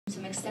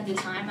extended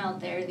time out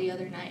there the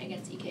other night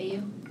against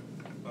EKU?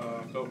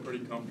 I felt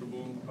pretty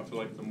comfortable. I feel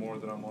like the more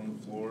that I'm on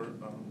the floor,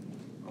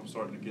 I'm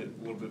starting to get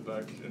a little bit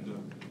back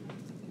into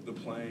the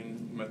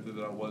playing method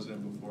that I was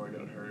in before I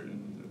got hurt,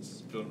 and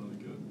it's feeling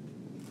really good.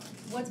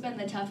 What's been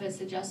the toughest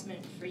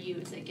adjustment for you?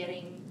 Is it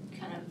getting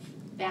kind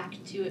of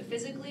back to it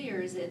physically, or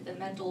is it the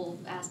mental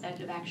aspect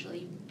of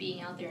actually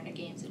being out there in a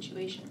game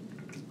situation?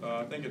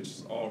 I think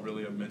it's all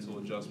really a mental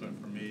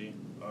adjustment for me,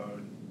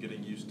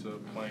 getting used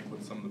to playing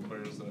with some of the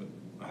players that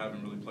I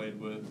haven't really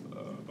played with.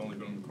 I've only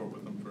been on the court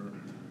with them for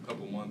a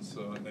couple months,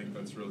 so I think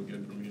that's really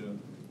good for me to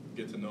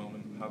get to know them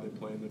and how they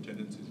play and their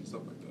tendencies and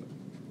stuff like that.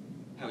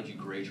 How would you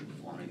grade your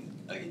performance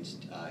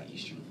against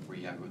Eastern? Were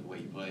you happy with the way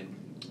you played?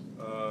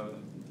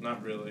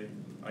 Not really.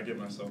 I give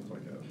myself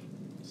like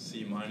a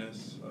C-.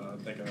 I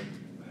think I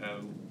had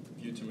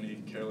a few too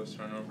many careless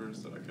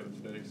turnovers that I could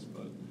have fixed,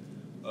 but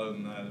other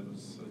than that, it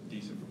was a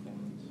decent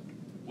performance.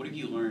 What have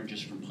you learned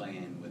just from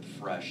playing with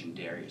Fresh and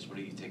Darius? What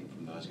have you taken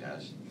from those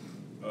guys?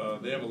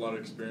 They have a lot of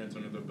experience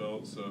under their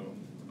belt, so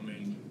I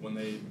mean, when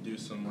they do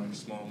some like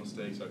small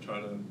mistakes, I try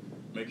to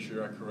make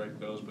sure I correct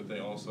those, but they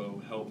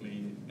also help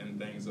me in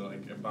things that,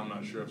 like, if I'm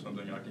not sure of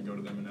something, I can go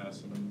to them and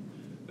ask them, and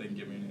they can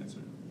give me an answer.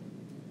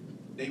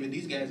 David,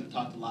 these guys have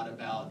talked a lot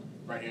about,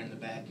 right here in the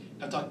back,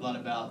 have talked a lot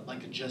about,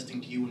 like,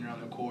 adjusting to you when you're on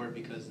the court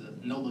because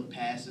of no-look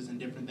passes and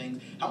different things.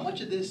 How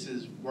much of this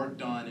is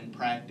worked on in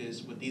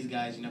practice with these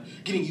guys, you know,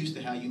 getting used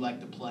to how you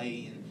like to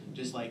play and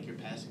just, like, your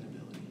passing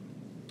ability?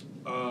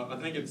 I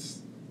think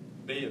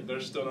they're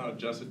still not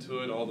adjusted to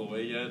it all the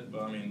way yet,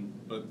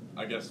 but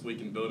I guess we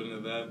can build into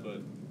that,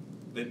 but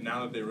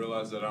now that they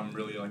realize that I'm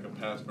really like a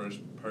pass-first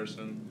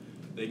person,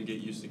 they can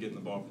get used to getting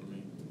the ball from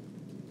me.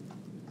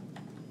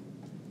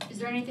 Is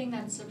there anything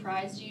that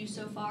surprised you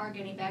so far,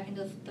 getting back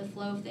into the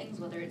flow of things,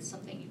 whether it's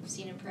something you've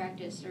seen in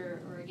practice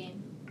or a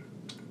game?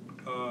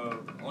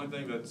 Only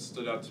thing that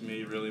stood out to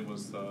me really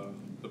was the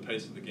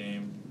pace of the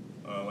game.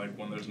 Like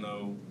when there's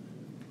no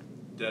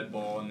dead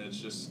ball and it's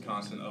just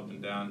constant up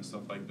and down and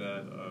stuff like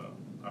that.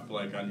 I feel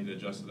like I need to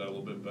adjust to that a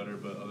little bit better,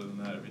 but other than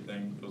that,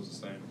 everything feels the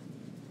same.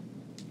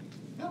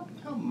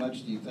 How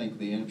much do you think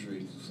the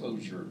injury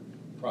slows your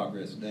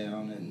progress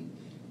down, and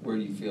where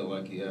do you feel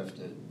like you have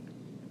to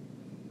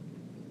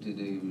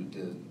do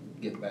to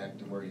get back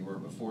to where you were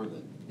before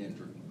the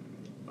injury?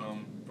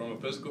 From a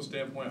physical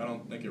standpoint, I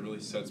don't think it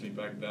really sets me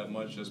back that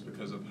much just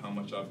because of how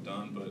much I've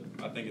done, but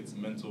I think it's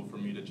mental for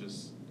me to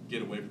just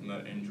get away from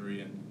that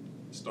injury and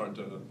start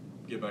to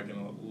get back in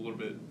a little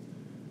bit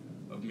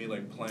of me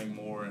like playing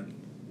more and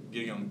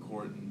getting on the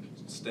court and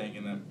staying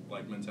in that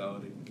like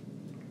mentality.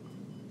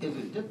 Is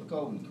it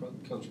difficult,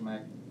 and Coach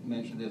Mack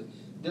mentioned it,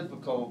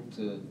 difficult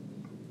to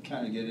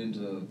kind of get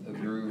into a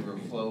groove or a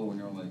flow when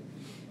you're only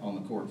on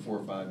the court 4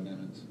 or 5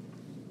 minutes?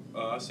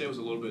 I say it was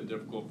a little bit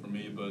difficult for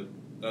me, but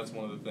that's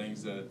one of the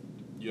things that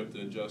you have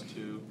to adjust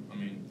to. I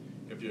mean,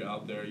 if you're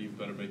out there, you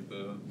better make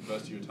the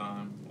best of your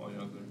time while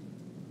you're out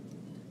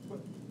there.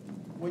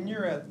 When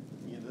you're at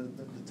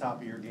the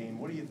top of your game,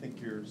 what do you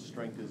think your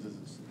strength is? Is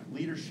it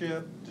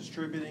leadership,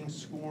 distributing,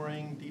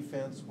 scoring,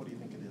 defense? What do you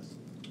think it is?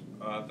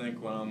 I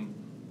think when I'm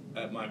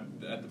at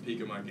the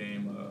peak of my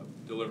game,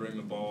 delivering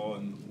the ball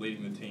and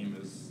leading the team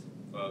is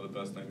the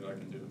best thing that I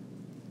can do.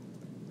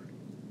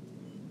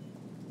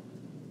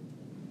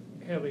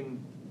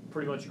 Having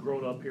pretty much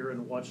grown up here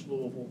and watched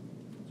Louisville,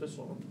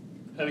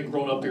 having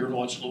grown up here and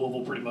watched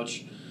Louisville pretty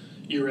much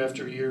year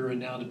after year, and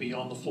now to be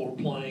on the floor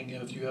playing,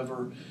 have you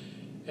ever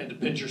had to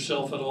pinch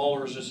yourself at all,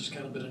 or has this just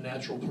kind of been a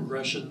natural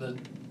progression that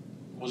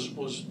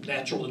was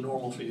natural and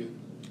normal for you?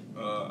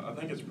 I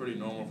think it's pretty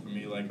normal for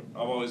me. Like,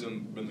 I've always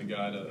been the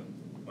guy to,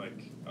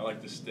 like, I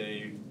like to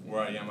stay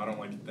where I am. I don't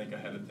like to think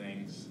ahead of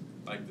things.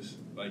 I like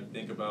to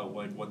think about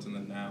like what's in the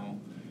now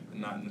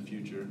and not in the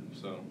future.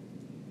 So.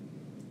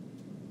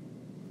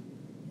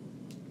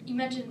 You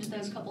mentioned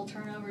those couple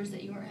turnovers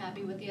that you weren't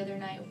happy with the other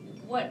night.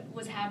 What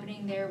was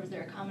happening there? Was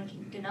there a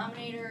common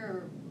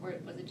denominator, or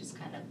was it just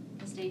kind of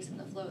mistakes in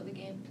the flow of the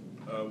game?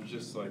 It was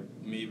just like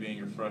me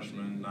being a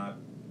freshman, not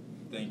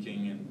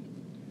thinking, and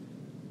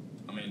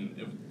I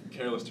mean,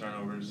 careless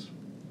turnovers.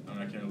 I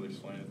mean, I can't really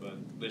explain it, but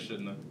they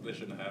shouldn't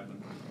have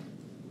happened.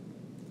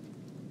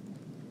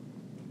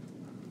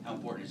 How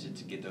important is it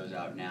to get those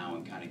out now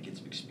and kind of get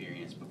some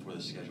experience before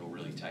the schedule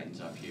really tightens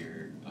up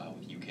here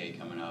with UK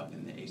coming up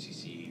and the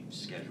ACC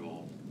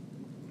schedule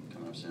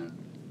coming up soon?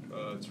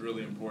 It's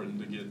really important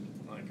to get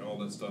like all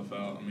that stuff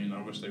out. I mean,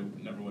 I wish they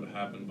never would have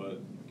happened, but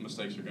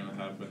mistakes are going to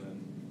happen,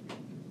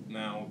 and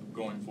now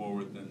going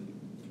forward, then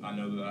I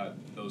know that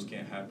those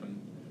can't happen.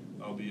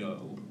 I'll be a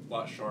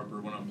lot sharper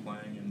when I'm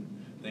playing and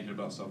thinking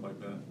about stuff like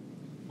that.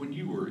 When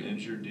you were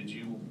injured,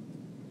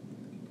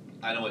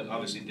 I know it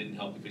obviously didn't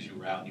help because you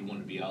were out and you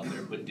wanted to be out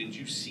there, but did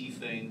you see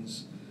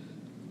things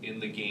in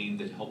the game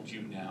that helped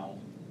you now?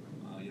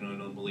 I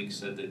know Malik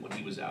said that when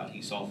he was out,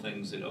 he saw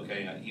things that,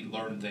 he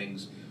learned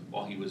things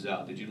while he was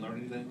out. Did you learn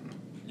anything?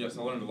 Yes,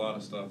 I learned a lot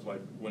of stuff.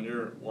 Like, when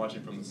you're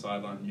watching from the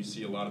sideline, you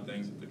see a lot of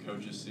things that the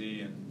coaches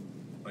see and,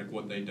 like,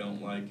 what they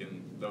don't like,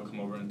 and they'll come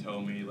over and tell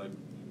me, like,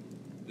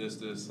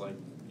 this, like,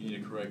 you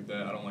need to correct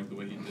that. I don't like the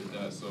way he did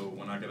that. So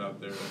when I got out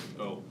there, it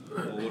felt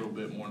a little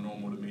bit more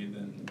normal to me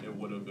than it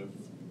would have if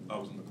I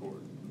was on the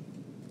court.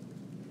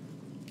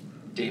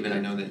 David, I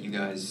know that you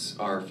guys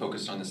are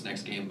focused on this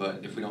next game,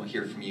 but if we don't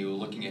hear from you,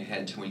 looking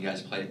ahead to when you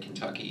guys play at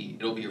Kentucky,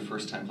 it'll be your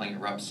first time playing at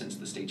Rupp since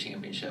the state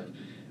championship.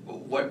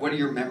 What are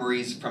your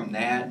memories from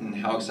that, and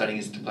how exciting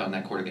is it to play on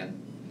that court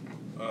again?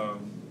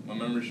 My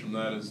memories from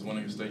that is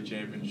winning a state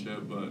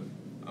championship, but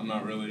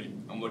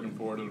I'm looking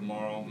forward to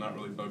tomorrow. I'm not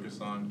really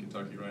focused on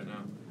Kentucky right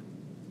now.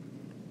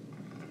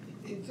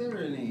 Is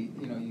there any,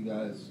 you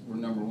guys were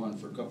number one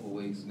for a couple of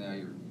weeks, now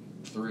you're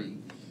 3.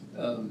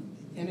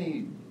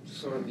 Any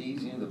sort of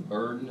easing the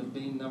burden of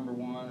being number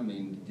one? I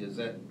mean, does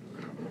that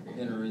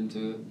enter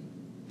into it?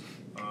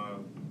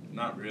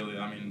 Not really.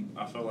 I mean,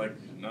 I felt like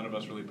none of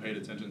us really paid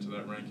attention to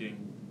that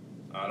ranking.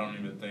 I don't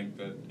even think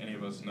that any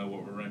of us know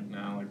what we're ranked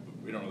now. Like,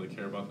 we don't really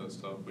care about that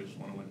stuff. We just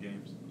want to win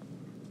games.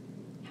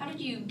 How did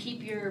you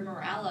keep your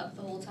morale up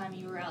the whole time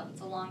you were out?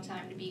 It's a long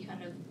time to be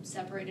kind of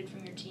separated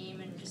from your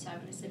team and just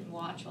having to sit and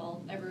watch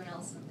while everyone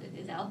else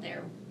is out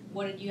there.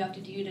 What did you have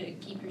to do to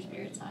keep your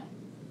spirits high?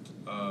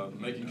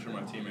 Making sure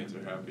my teammates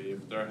are happy.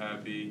 If they're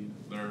happy,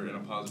 they're in a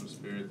positive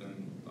spirit,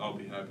 then I'll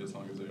be happy as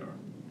long as they are.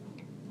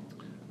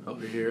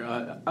 Over here,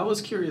 I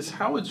was curious,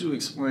 how would you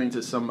explain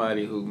to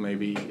somebody who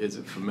maybe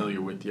isn't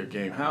familiar with your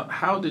game,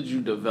 how did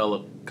you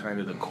develop kind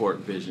of the court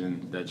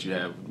vision that you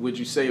have? Would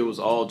you say it was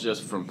all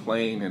just from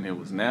playing and it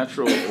was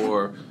natural,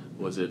 or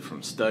was it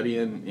from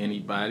studying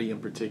anybody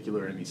in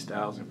particular, any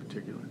styles in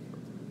particular?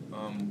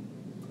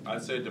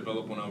 I'd say it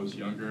developed when I was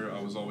younger.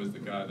 I was always the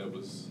guy that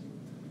was,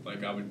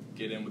 like, I would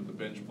get in with the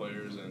bench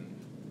players and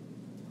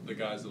the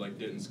guys that, like,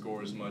 didn't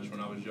score as much when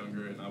I was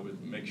younger, and I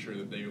would make sure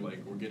that they,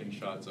 like, were getting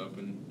shots up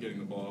and getting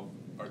the ball.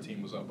 Our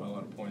team was up by a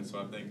lot of points, so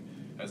I think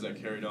as that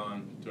carried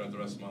on throughout the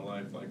rest of my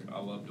life, like, I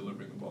love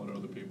delivering the ball to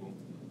other people.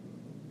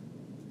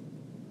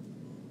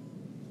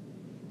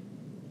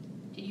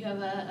 Did you have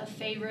a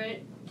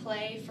favorite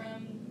play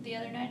from the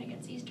other night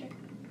against Easter?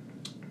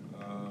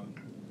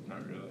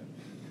 Not really.